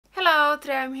Hello,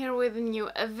 today I'm here with a new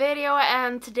video,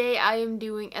 and today I am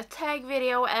doing a tag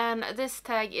video, and this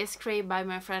tag is created by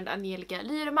my friend Angelica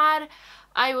Lyremar.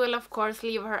 I will of course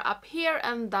leave her up here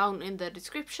and down in the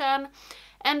description.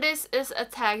 And this is a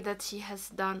tag that she has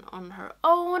done on her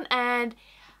own, and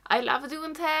I love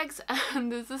doing tags,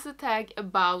 and this is a tag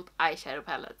about eyeshadow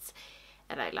palettes.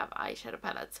 And I love eyeshadow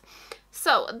palettes.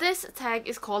 So this tag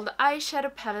is called the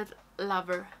Eyeshadow Palette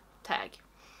Lover tag.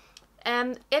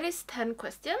 And it is 10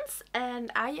 questions,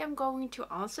 and I am going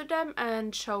to answer them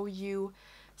and show you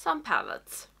some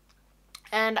palettes.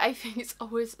 And I think it's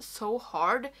always so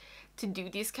hard to do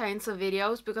these kinds of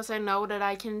videos because I know that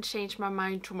I can change my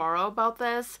mind tomorrow about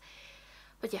this.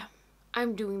 But yeah,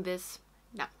 I'm doing this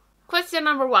now. Question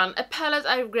number 1. A palette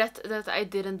I regret that I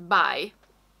didn't buy.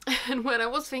 And when I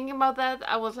was thinking about that,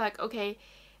 I was like, okay,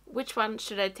 which one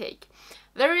should I take?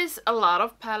 There is a lot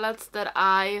of palettes that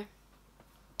I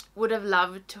would have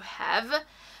loved to have,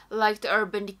 like the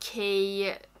Urban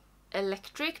Decay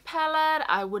Electric palette.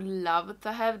 I would love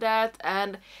to have that,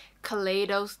 and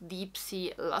Kaleido's Deep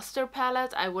Sea Luster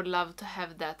palette. I would love to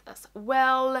have that as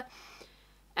well.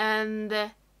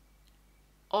 And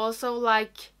also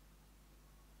like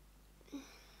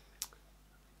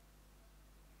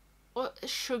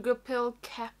Sugar Pill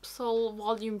Capsule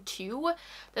Volume 2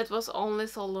 that was only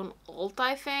sold on Alt,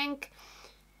 I think.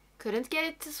 Couldn't get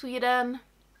it to Sweden.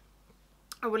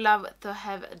 I would love to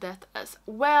have that as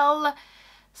well.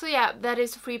 So yeah, that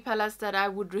is 3 palettes that I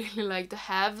would really like to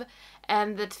have,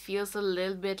 and that feels a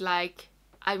little bit like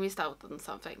I missed out on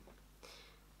something.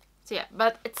 So yeah,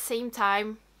 but at the same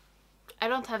time, I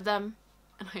don't have them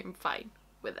and I'm fine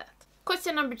with that.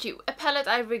 Question number 2. A palette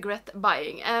I regret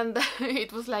buying, and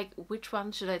it was like, which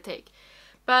one should I take?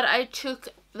 But I took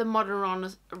the Modern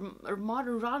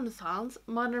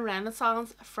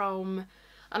Renaissance from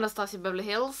Anastasia Beverly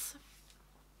Hills.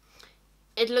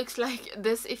 It looks like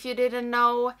this. If you didn't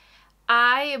know,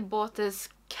 I bought this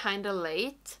kinda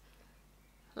late,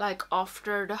 like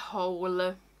after the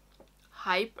whole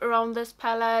hype around this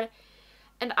palette,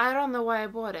 and I don't know why I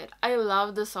bought it. I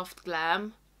love the soft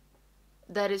glam.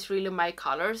 That is really my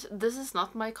colors. This is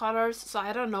not my colors, so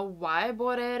I don't know why I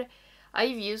bought it. I've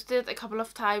used it a couple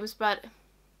of times, but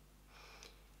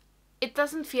it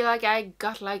doesn't feel like I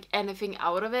got like anything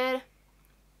out of it.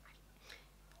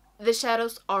 The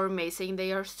shadows are amazing.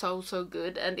 They are so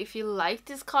good, and if you like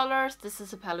these colors, this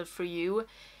is a palette for you.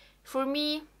 For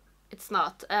me, it's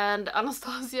not, and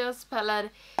Anastasia's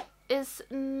palette is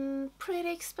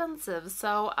pretty expensive,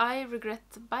 so I regret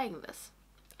buying this.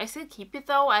 I still keep it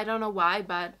though, I don't know why,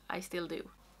 but I still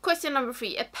do. Question number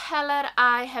 3. A palette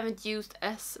I haven't used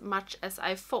as much as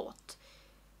I thought.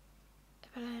 A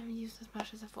palette I haven't used as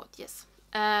much as I thought, yes.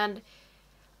 And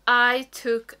I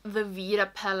took the Vita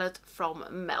palette from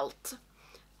Melt.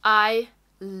 I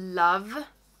love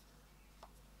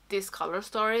this color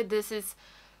story. This is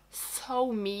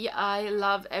so me. I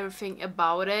love everything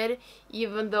about it.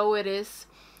 Even though it is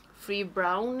 3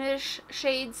 brownish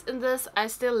shades in this, I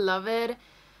still love it.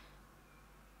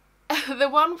 The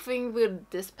one thing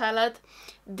with this palette,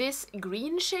 this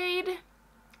green shade,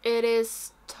 it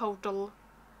is total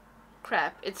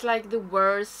crap. It's like the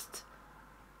worst.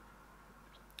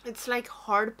 It's like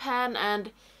hard pan,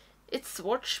 and it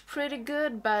swatched pretty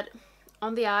good, but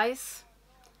on the eyes,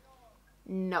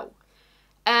 no.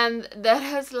 And that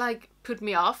has like put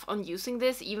me off on using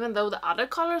this, even though the other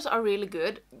colors are really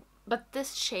good. But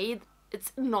this shade,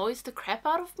 it annoys the crap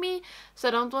out of me, so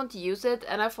I don't want to use it,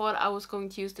 and I thought I was going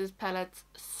to use this palette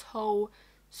so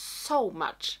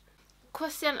much.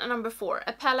 Question number 4.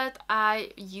 A palette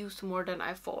I use more than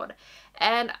I thought.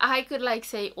 And I could like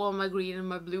say all my green and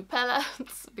my blue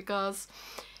palettes, because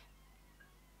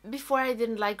before I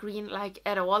didn't like green like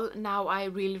at all. Now I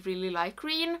really like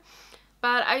green.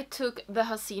 But I took the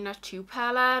Hasina 2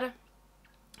 palette.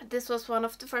 This was one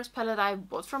of the first palette I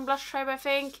bought from Blush Tribe, I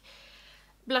think.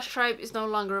 Blush Tribe is no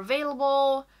longer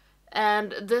available,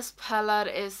 and this palette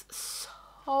is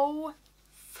so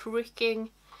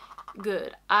freaking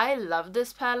good. I love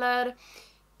this palette.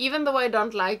 Even though I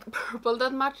don't like purple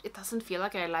that much, it doesn't feel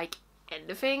like I like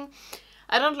anything.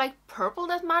 I don't like purple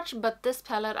that much, but this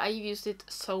palette, I used it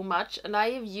so much, and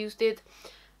I have used it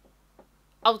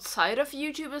outside of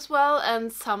YouTube as well,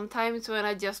 and sometimes when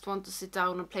I just want to sit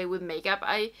down and play with makeup,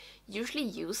 I usually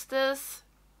use this.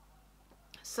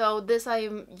 So this I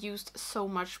used so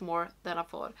much more than I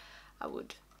thought I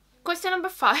would. Question number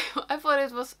 5. I thought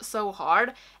it was so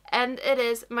hard, and it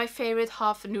is my favorite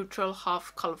half neutral,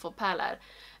 half colorful palette.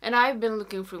 And I've been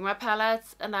looking through my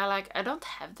palettes, and I don't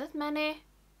have that many.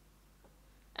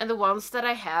 And the ones that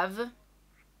I have,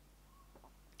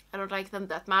 I don't like them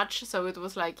that much, so it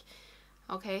was like,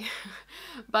 okay.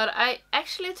 But I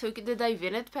actually took the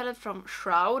Didn palette from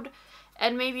Shroud,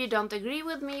 and maybe you don't agree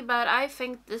with me, but I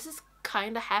think this is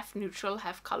kind of half neutral,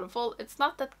 half colorful. It's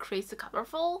not that crazy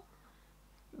colorful,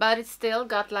 but it's still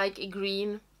got like a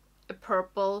green, a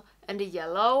purple, and a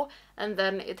yellow, and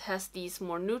then it has these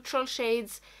more neutral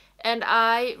shades, and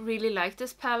I really like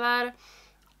this palette.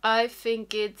 I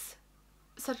think it's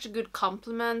such a good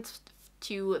complement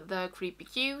to the Creepy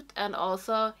Cute, and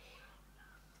also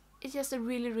it's just a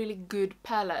really good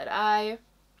palette. I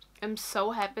am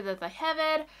so happy that I have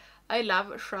it. I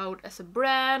love Shroud as a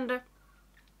brand.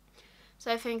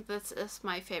 So I think this is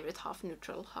my favorite half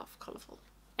neutral, half colorful.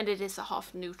 And it is a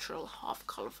half neutral, half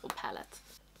colorful palette.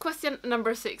 Question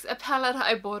number 6. A palette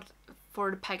I bought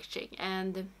for the packaging,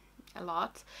 and a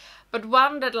lot. But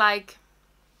one that like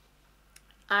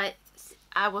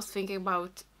I was thinking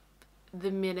about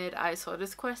the minute I saw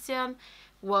this question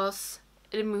was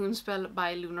the Moonspell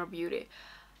by Lunar Beauty.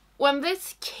 When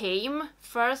this came,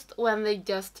 first when they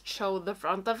just showed the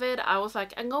front of it, I was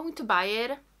like, I'm going to buy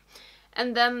it.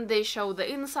 And then they showed the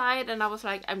inside and I was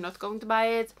like, I'm not going to buy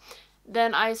it.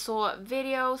 Then I saw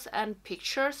videos and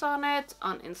pictures on it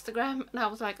on Instagram and I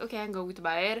was like, okay, I'm going to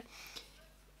buy it.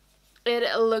 It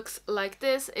looks like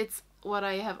this. It's what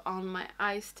I have on my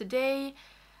eyes today.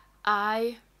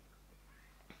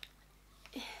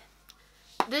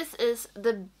 This is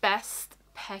the best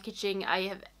packaging I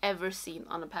have ever seen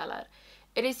on a palette.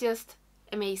 It is just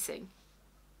amazing.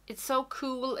 It's so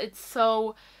cool. It's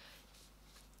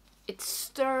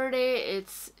sturdy.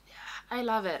 I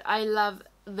love it. I love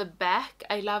the back.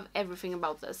 I love everything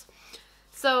about this.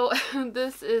 So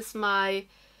this is a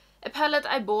palette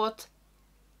I bought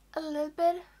a little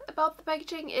bit about the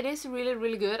packaging. It is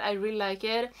really good. I really like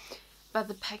it. But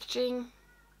the packaging,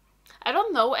 I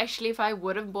don't know actually if I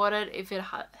would have bought it if it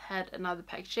had another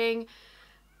packaging.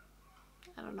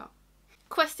 I don't know.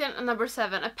 Question number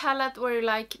 7. A palette where you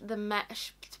like the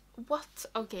match. What?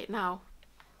 Okay, now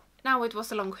it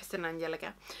was a long question,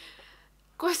 Angelica.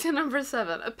 Question number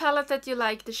 7. A palette that you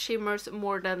like the shimmers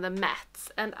more than the mattes.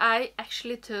 And I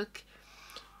actually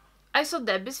I saw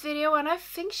Debbie's video and I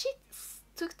think she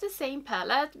took the same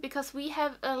palette because we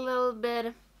have a little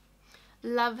bit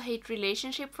love-hate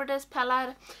relationship for this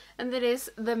palette, and it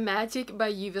is the Magic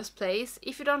by Juvia's Place.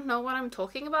 If you don't know what I'm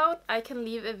talking about, I can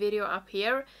leave a video up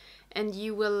here and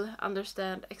you will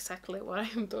understand exactly what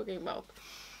I'm talking about.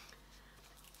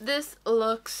 This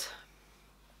looks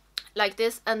like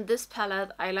this, and this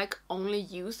palette I like only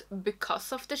use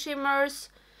because of the shimmers.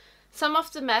 Some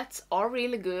of the mattes are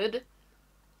really good,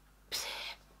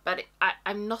 but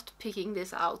I'm not picking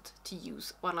this out to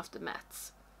use one of the mattes.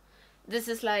 This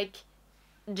is like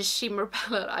the shimmer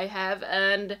palette I have,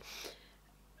 and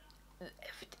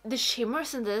the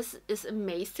shimmers in this is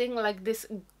amazing. Like this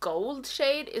gold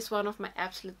shade is one of my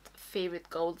absolute favorite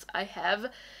golds I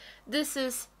have. This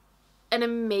is an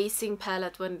amazing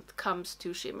palette when it comes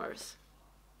to shimmers.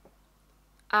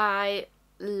 I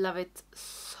love it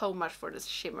so much for the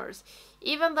shimmers,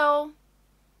 even though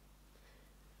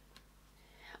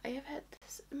I have had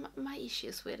my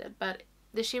issues with it, but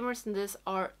the shimmers in this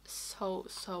are so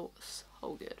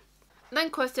good.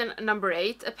 Then question number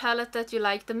 8. A palette that you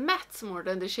like the mattes more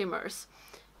than the shimmers.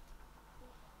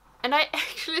 And I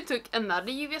actually took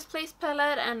another Juvia's Place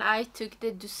palette and I took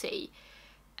the Doucet.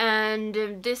 And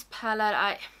this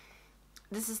palette,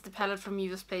 this is the palette from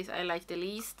Juvia's Place I like the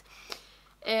least.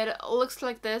 It looks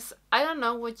like this. I don't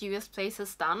know what Juvia's Place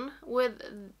has done with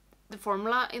the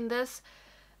formula in this.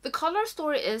 The color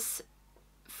story is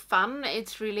fun.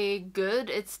 It's really good.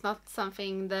 It's not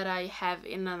something that I have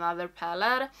in another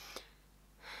palette.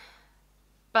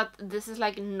 But this is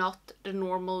like not the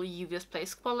normal Juvia's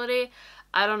Place quality.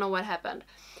 I don't know what happened.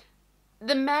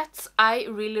 The mattes I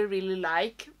really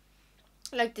like.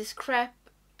 Like this crepe.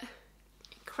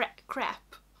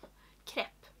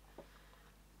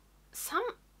 Some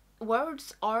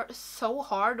words are so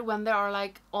hard when they are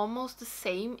like almost the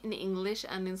same in English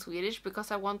and in Swedish,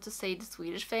 because I want to say the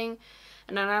Swedish thing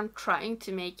and then I'm trying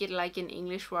to make it like an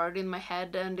English word in my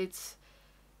head, and it's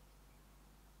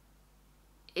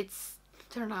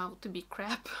turned out to be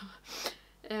crap.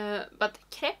 But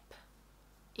crepe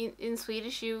in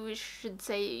Swedish you would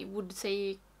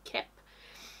say crepe.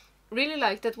 Really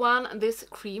like that one. This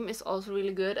cream is also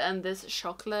really good, and this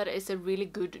chocolate is a really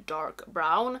good dark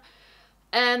brown.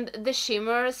 And the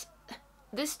shimmers,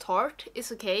 this tart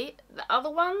is okay. The other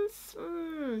ones,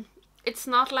 it's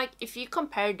not like, if you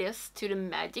compare this to the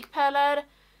Magic palette,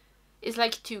 it's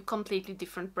like two completely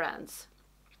different brands.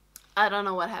 I don't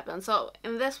know what happened. So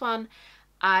in this one,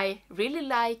 I really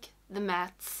like the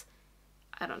mattes.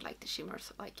 I don't like the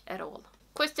shimmers like at all.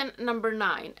 Question number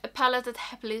 9. A palette that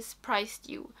happily surprised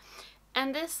you.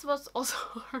 And this was also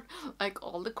hard, like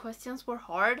all the questions were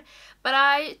hard, but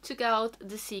I took out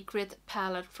the Secret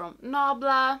palette from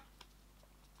Nabla.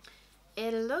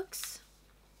 It looks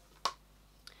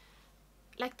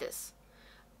like this.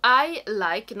 I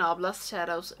like Nabla's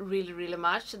shadows really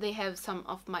much. They have some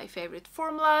of my favorite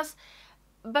formulas,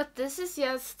 but this is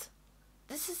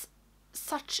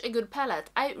such a good palette.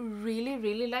 I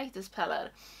really like this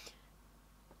palette.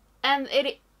 And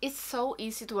it is so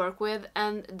easy to work with,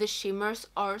 and the shimmers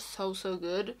are so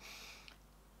good.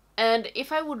 And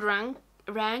if I would rank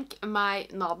my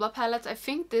Nabla palettes, I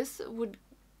think this would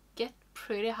get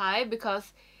pretty high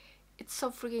because it's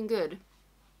so freaking good.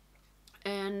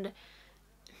 And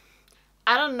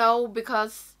I don't know,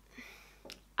 because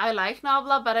I like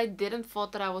Nabla, but I didn't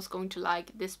thought that I was going to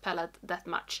like this palette that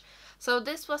much. So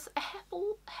this was a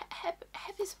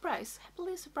happy surprise.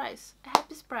 A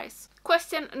happy surprise.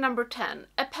 Question number 10.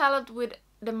 A palette with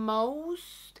the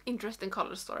most interesting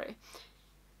color story.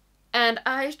 And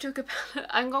I took a palette.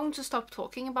 I'm going to stop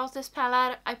talking about this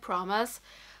palette, I promise.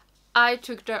 I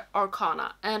took the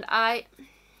Arcana, and I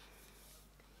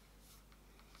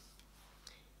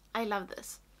love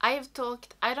this. I have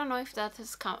talked, I don't know if that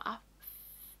has come up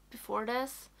before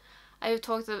this. I have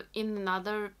talked in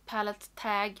another palette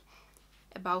tag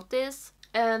about this,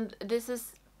 and this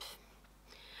is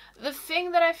the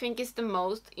thing that I think is the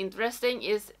most interesting.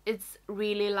 Is it's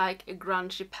really like a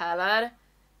grungy palette.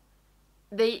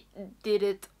 They did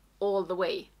it all the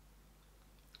way.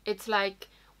 It's like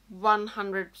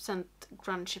 100%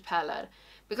 grungy palette,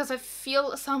 because I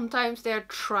feel sometimes they're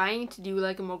trying to do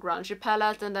like a more grungy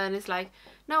palette, and then it's like,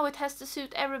 no, it has to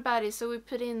suit everybody, so we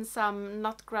put in some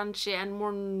not grungy and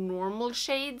more normal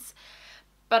shades.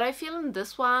 But I feel in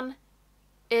this one,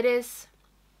 it is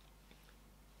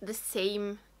the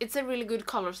same. It's a really good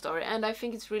color story, and I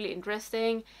think it's really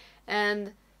interesting.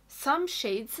 And some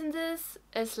shades in this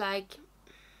is like,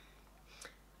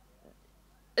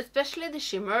 especially the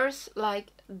shimmers,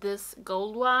 like this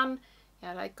gold one.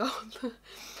 Yeah, I like gold.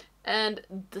 And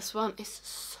this one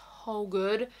is so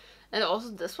good. And also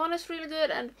this one is really good,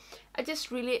 and I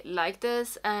just really like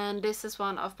this. And this is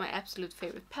one of my absolute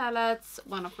favorite palettes,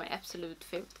 one of my absolute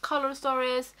favorite color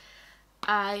stories.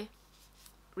 I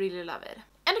really love it.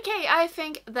 And okay, I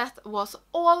think that was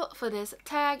all for this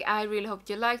tag. I really hope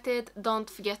you liked it. Don't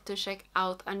forget to check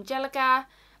out Angelica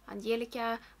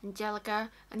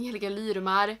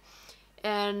Lyremar.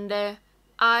 And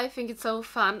I think it's so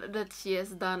fun that she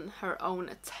has done her own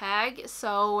tag.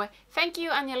 So thank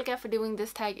you, Angelica, for doing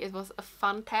this tag. It was a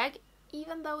fun tag,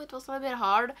 even though it was a little bit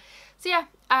hard. So yeah,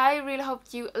 I really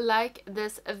hope you like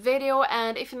this video,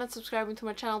 and if you're not subscribing to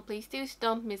my channel, please do, so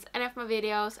don't miss any of my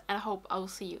videos, and I hope I will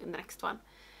see you in the next one.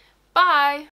 Bye!